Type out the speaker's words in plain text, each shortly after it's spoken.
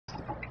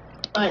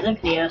Alright, look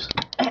videos.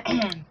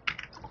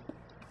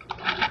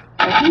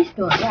 Oh, he's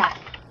doing that.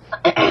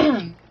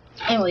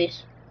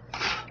 Anyways.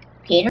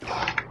 Kayden?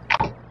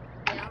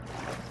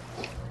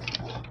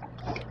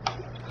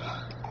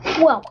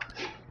 Well,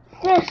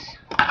 this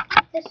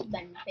has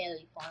been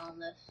fairly fun on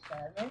this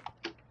server.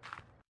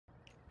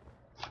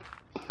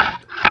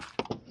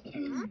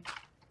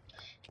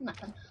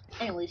 Nothing.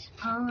 Anyways,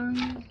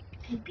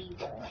 he be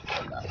rolling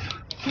to the,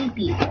 he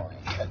be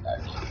rolling to the,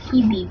 he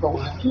be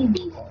rolling, he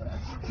be rolling,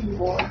 he be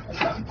rolling to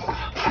the,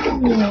 he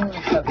be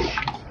rolling to the.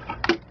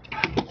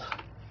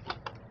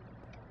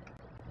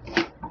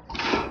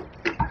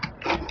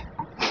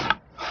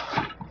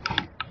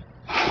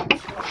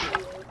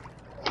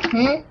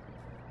 Hmm?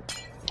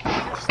 I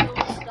stole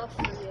stuff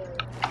for you.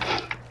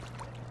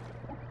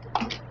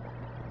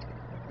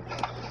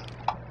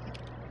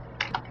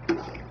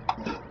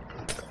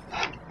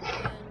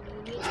 And you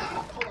need to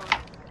hold on.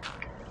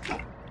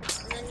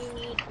 And then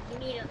you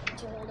need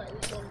to hold at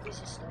least one piece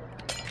of stone.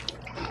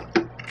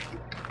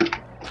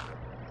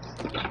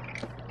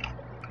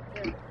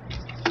 There.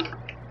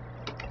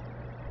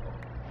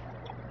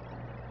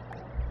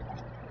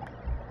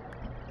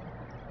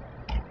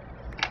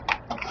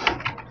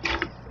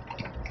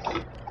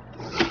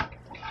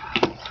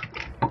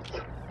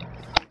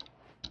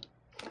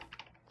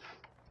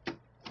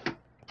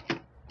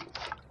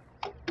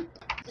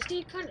 This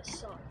seed kind of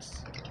sucks.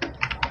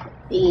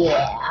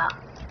 Yeah.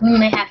 We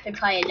may have to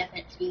try a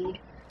different seed.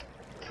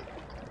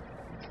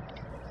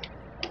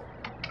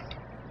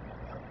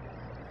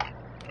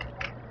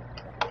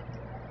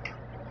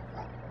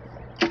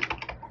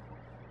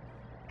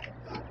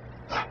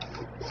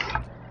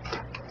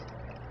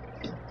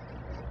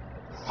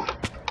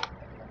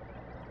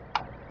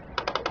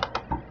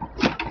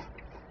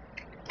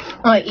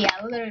 Oh yeah,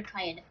 we're gonna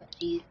try a different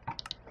seed.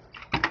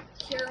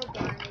 Hero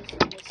Barn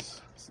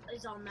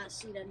is on that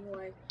seed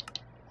anyway.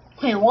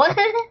 Wait, what?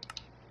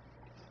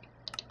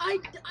 I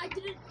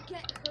didn't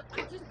get hurt.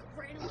 I just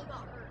randomly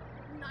got hurt.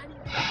 And I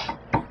didn't get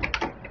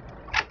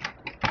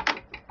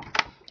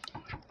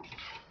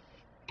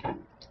hurt.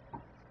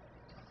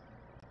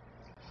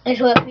 And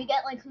so if we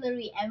get like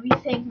literally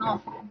everything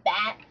off the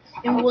bat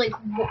in like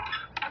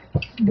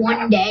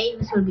one day,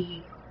 this would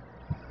be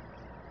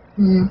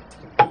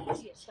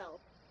Easy as hell.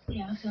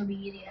 yeah, this would be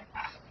easier.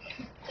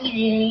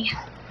 Easy.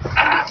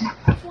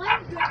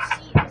 Flying good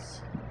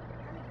seeds.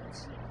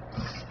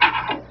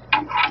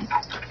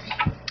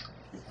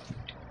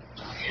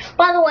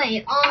 By the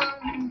way,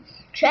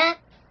 chat,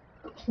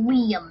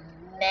 we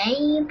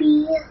may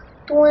be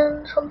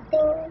doing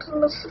something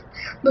in this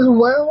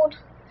world.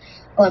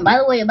 Oh, and by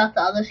the way, about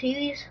the other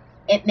series,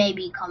 it may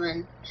be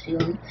coming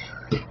soon.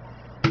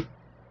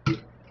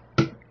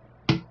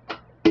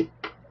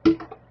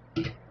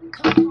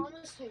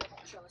 Thomas will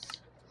watch us.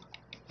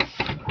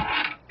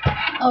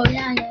 Oh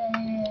yeah.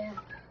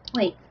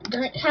 Wait,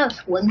 does it have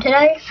swim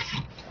today?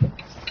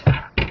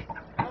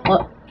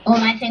 Oh,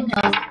 I think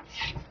so.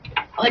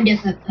 A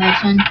different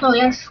person. Oh,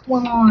 yeah,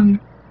 swim on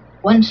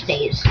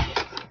Wednesdays.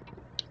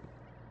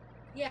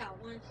 Yeah,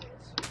 Wednesdays.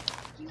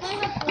 He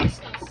might have Boy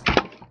Scouts.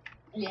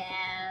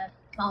 Yeah,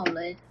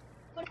 probably.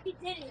 But if he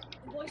didn't,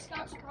 the Boy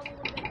Scouts probably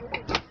would have been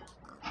over by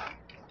now.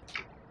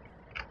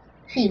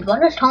 See,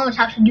 what does Thomas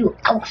have to do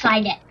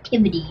outside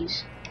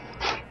activities?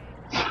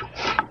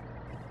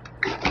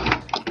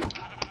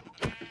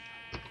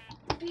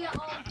 Yeah,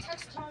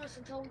 text Thomas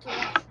and tell him to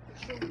watch the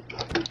stream.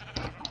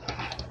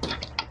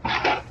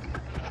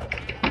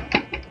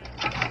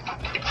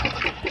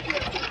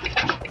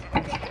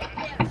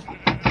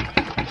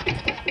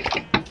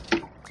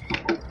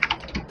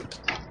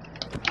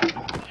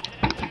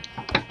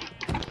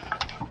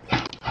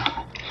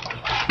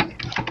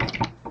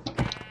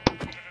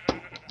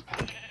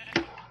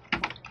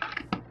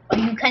 Are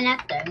you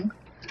connecting?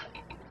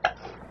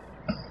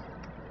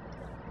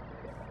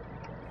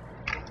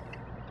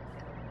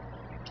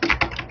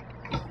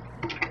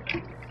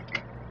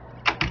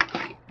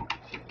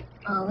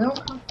 Oh, we don't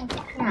have to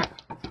connect.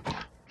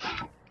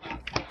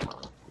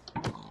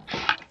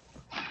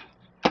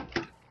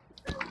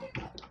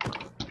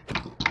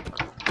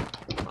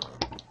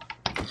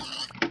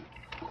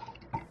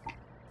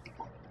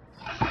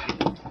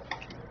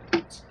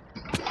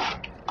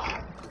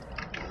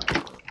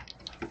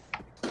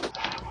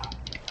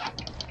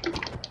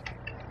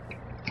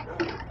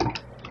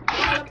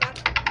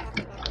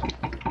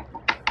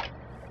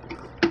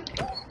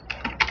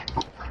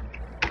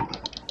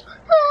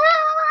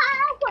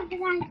 What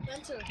did I?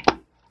 Spencer. I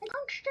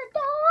punched the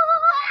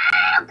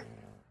dog!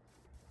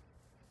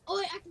 Oh,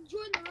 wait, I can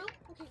join the room?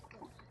 Okay,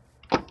 cool.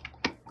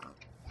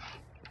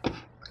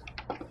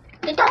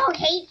 The dog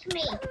hates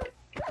me!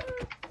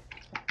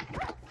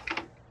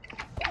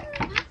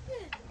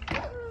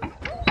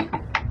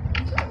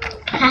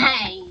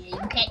 Hey, you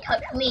can't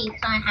touch me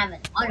because I have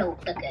an auto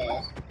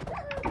clicker.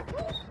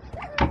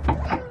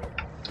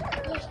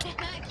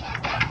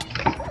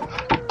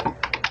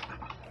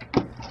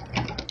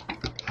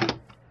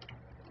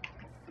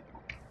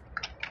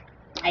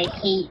 I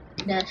hate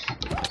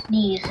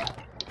these.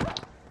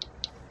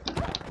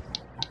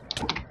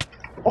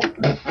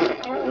 Oh.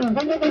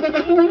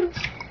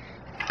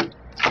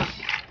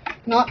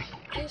 Not.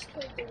 I just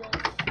killed the wolf.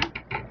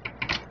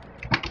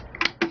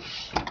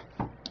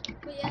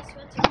 But yeah,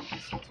 Spencer,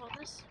 still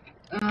Thomas?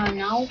 No. Do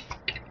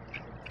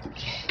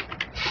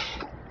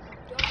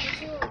you want me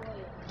to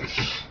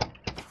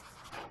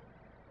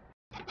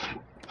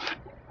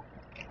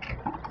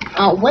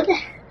or will you?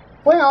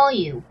 Where are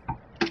you?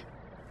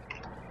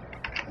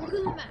 Look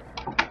at the map.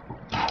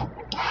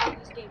 You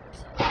just gave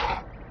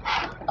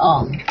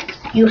yourself.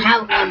 You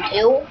have one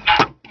too?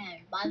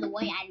 And by the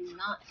way, I do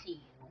not see you.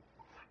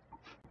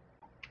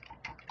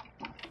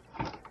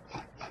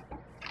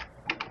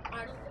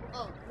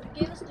 Oh, you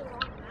gave us the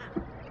wrong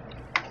map.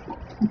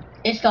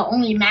 It's the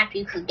only map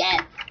you could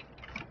get.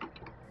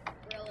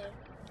 Really?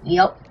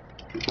 Yep.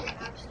 The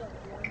maps don't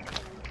work.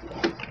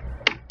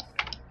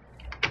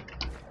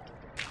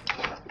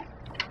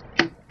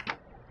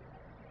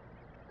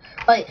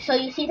 Wait, so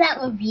you see that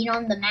ravine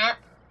on the map?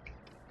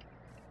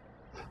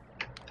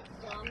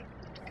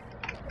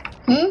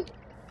 I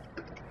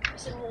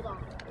said hold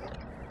on.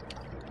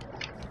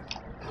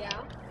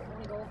 Yeah?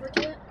 Wanna go over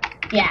to it?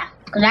 Yeah,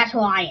 because that's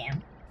where I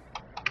am.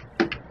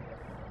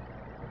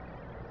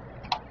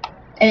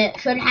 And it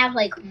should have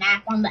like a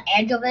map on the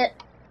edge of it.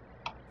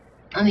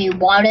 I mean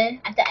water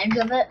at the edge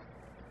of it.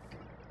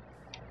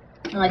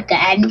 Like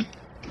the end.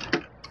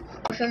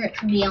 It should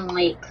be on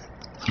like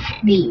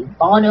the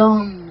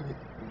bottom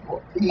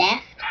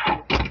left.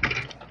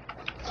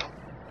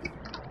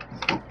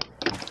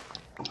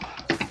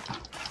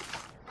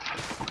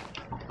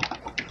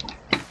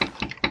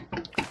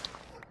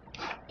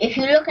 If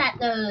you look at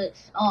the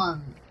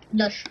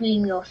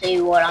screen, you'll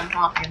see what I'm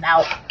talking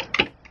about.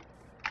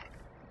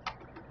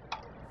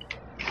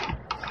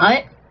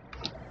 Alright.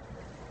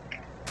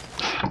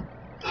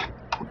 Can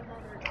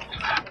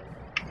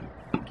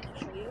I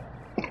show you?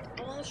 I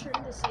want the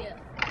screen to see it.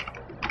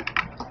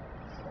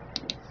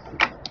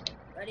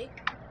 Ready?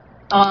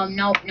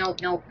 Nope.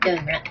 Wait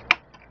a minute.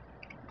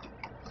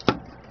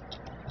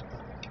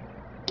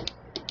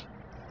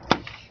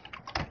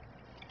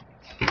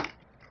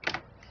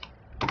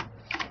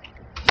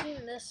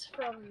 Seen this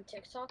from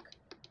TikTok?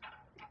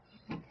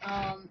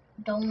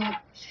 Don't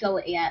show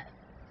it yet.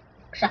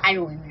 Cause I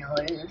don't even know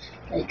what it is.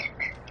 Like.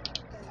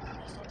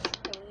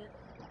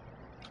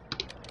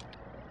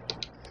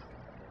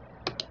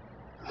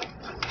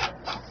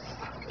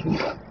 Tell me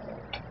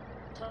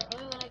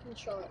when I can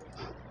show it.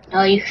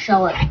 Oh, you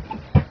show it.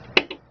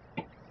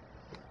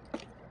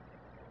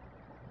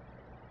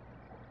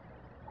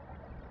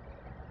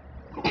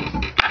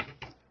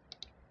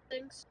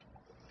 Thanks.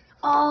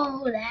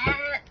 Oh,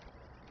 that.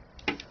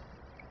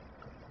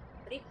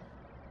 Ready?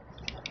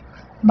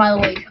 By the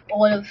way,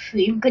 all of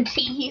stream could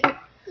see you.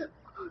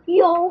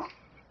 Yo.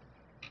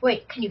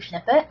 Wait, can you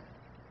snip it?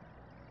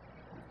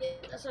 Yeah,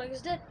 that's what I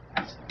just did.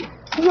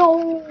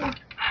 Yo.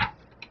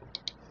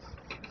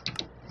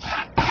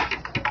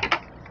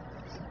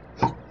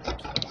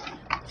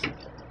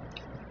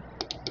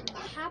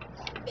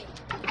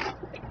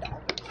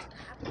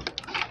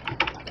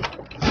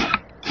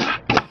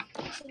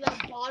 So that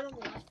bottom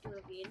left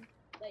ravine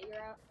that you're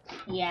at?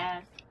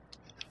 Yeah.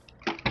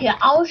 Yeah,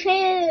 I'll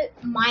share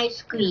my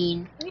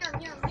screen. Here.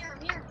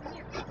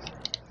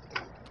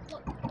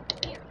 Look,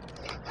 here.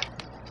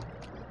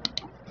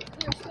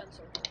 Here,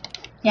 Spencer.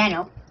 Yeah, I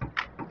know.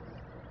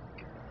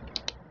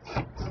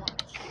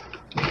 Watch.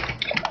 Hey,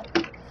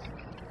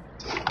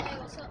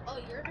 what's up? Oh,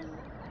 you're in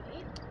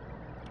 1.8?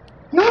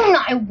 No,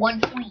 I'm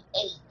 1.8.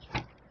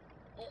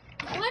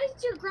 Why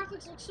does your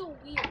graphics look so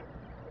weird?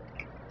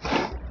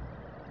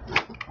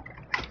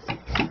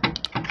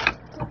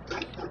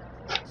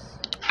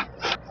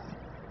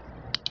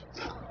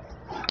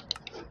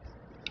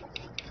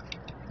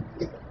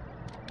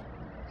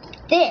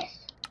 This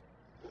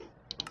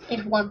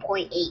is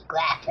 1.8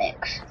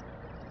 graphics.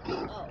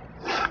 Oh.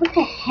 What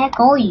the heck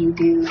are you,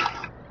 dude?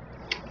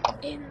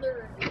 In the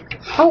ravine.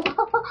 Oh.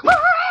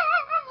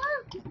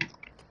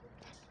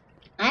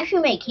 I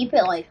actually may keep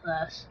it like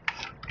this.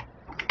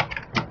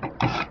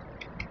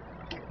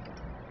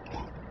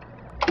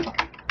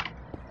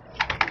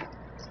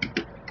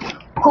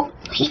 Oh,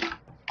 Speedrun.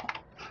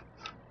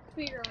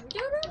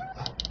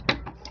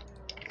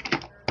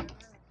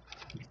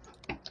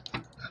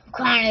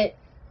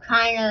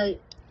 trying to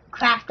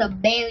craft a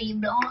berry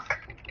block.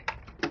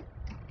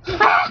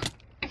 Ah!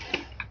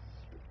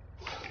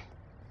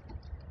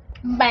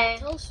 Bang.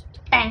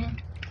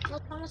 Bang.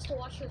 Tell Thomas to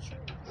watch your stream.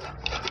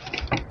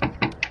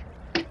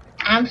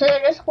 Answer the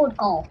Discord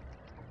call.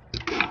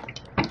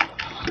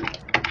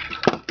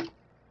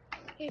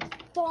 Okay,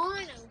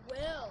 fine, I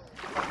will.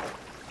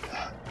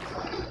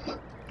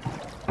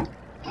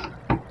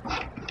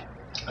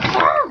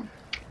 Ah!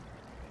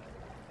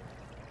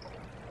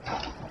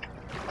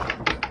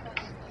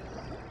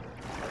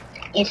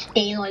 It's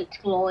daylight's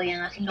glory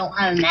unless you don't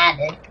have it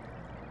added.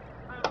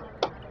 I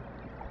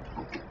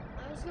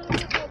was gonna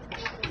get all the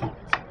people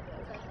inside of it,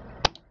 okay?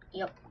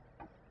 Yep.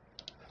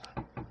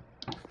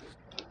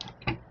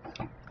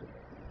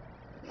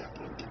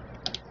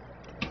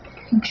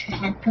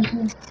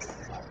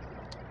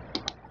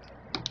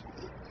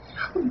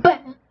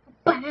 Bang,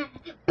 bang,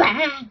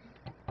 bang.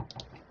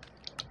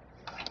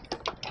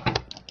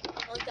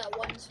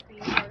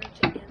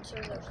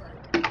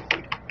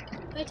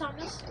 Hey,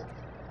 Thomas.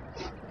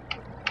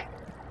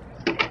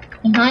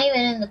 He's not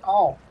even in the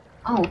call.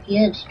 Oh, he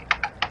is.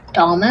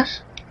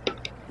 Thomas?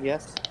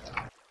 Yes.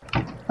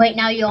 Right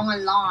now you're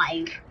on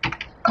live.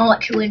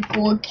 Caught you in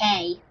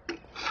 4K.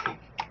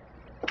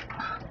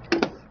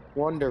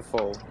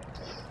 Wonderful.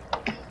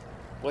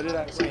 What did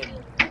I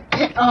win?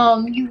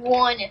 You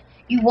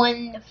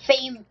won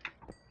fame.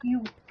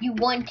 You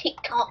won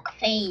TikTok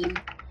fame.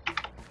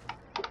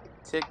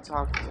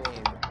 TikTok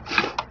fame.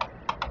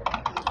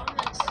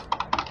 Thomas.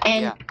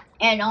 And Yeah.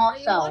 Are you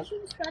also, watching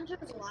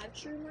Spencer's live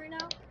stream right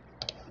now?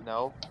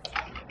 No.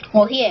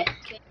 well here,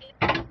 Okay.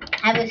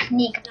 have a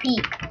sneak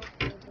peek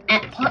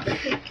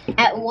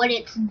at what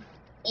it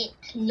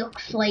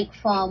looks like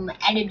from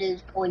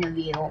editor's point of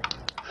view.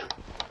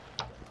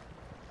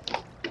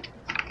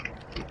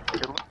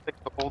 It looks like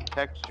the old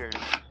textures.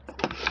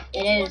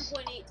 It It's is.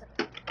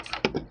 1.8.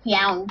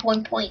 Yeah, on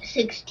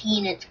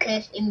 1.16 it's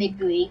cursed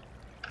imagery.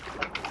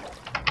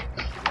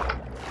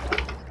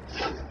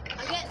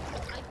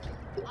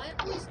 I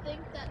always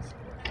think that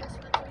whenever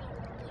Spencer's on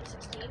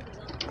 1.16, he's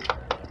on.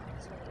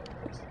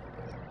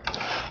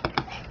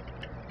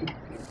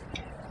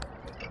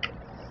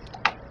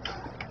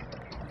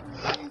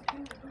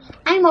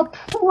 I'm a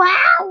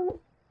pro.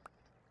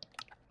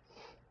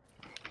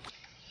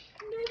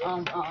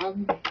 Not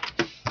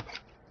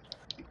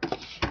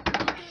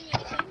doing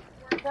anything.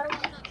 We're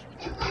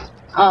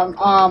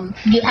not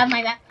Do you have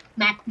my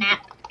map?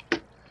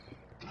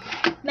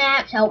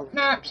 Maps help.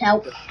 Guys,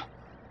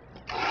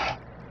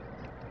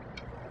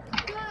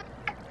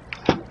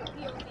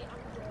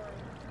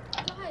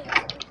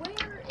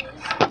 where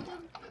is the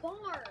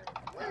barn?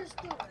 Where's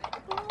the red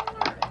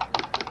barn?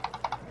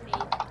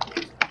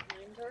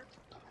 Behind her.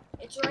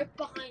 It's right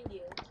behind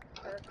you.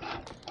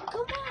 Come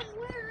on,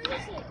 where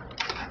is it?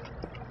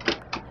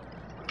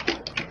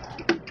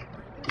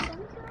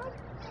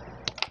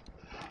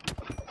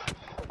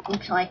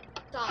 Looks like.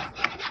 Stop.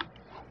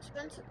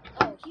 Spencer.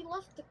 Oh, he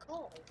left the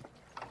call.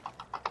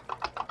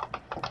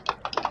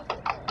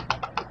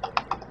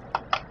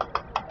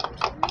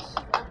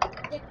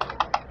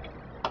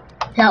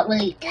 Without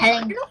really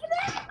telling.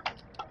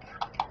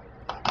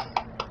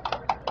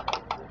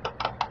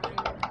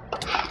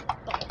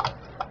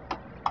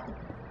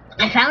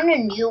 I found a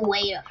new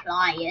way to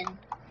fly in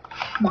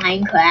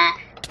Minecraft.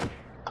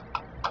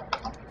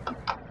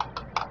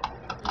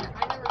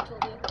 I never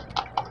told you.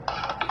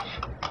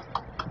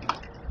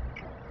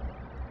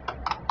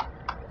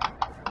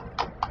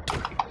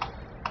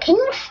 Can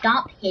you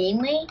stop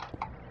hitting me?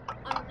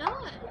 I'm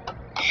not.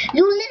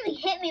 You literally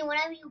hit me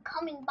whenever you're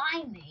coming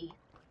by me.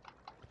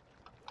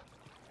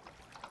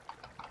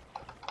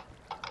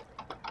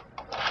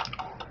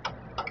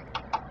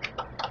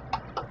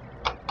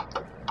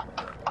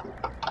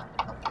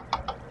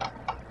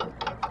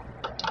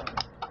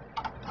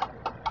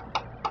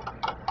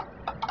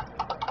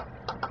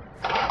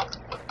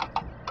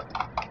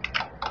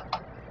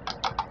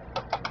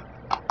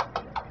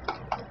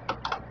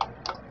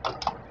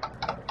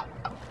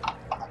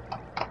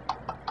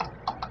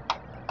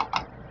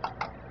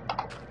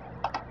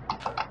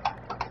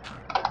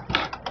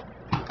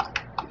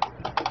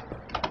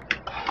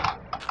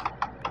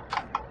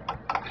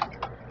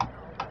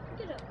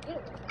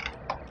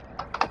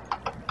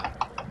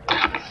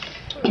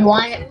 You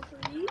want it?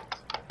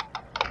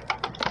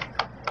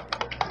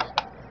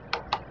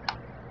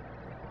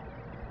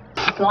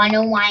 Do I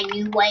know my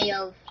new way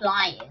of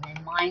flying in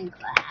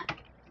Minecraft?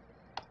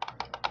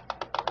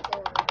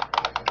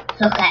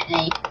 Look at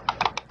me.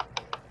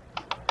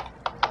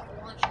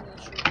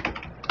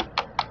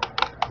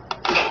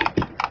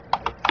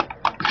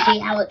 See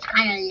how it's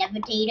kind of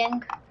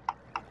levitating?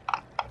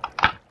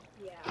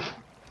 Yeah.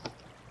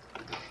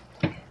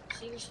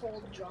 So you just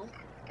hold jump?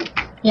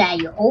 Yeah,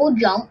 you hold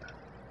jump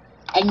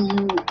and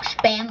you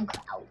spam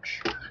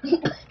crouch.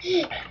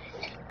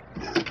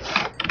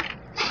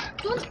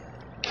 Don't.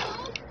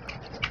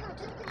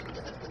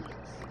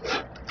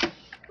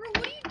 Bro,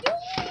 what are you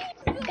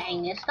doing?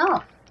 Getting this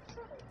stuff.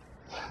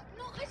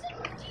 No, I said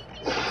you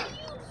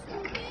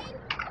stupid.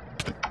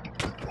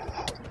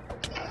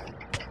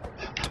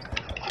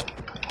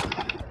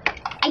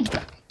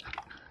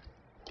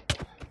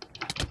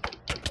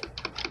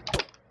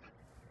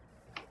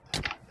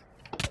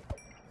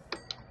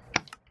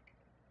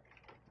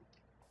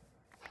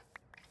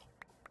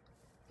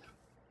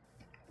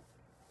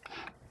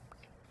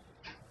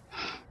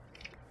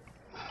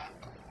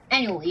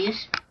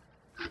 Anyways.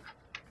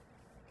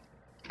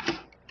 You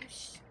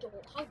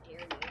stole. How dare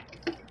you?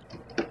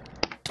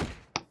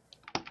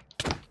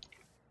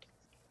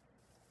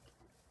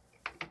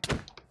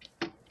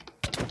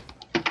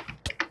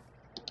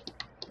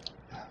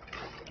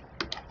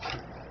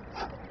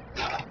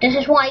 This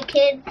is why,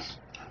 kids,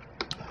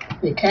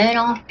 we turn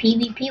off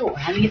PvP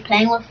whenever you're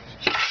playing with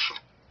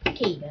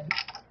Kayden.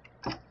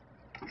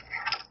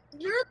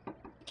 You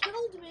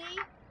killed me.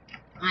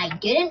 I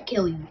didn't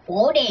kill you.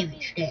 4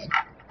 damage did. You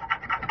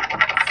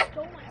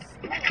stole my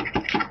stuff.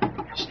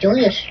 Steal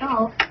your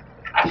stuff.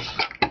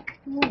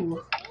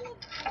 Ooh.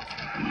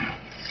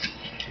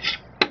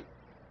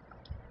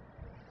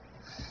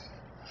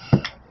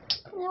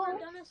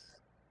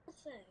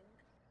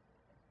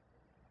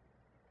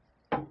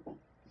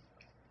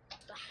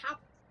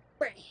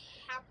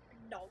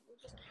 We'll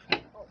just.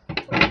 Oh,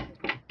 okay.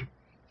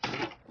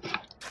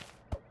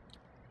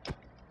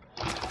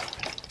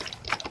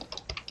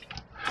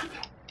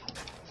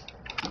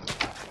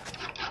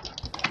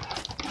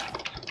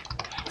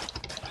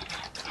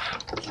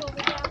 Show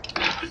me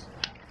that.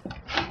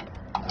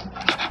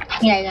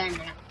 Yeah, I got it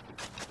now.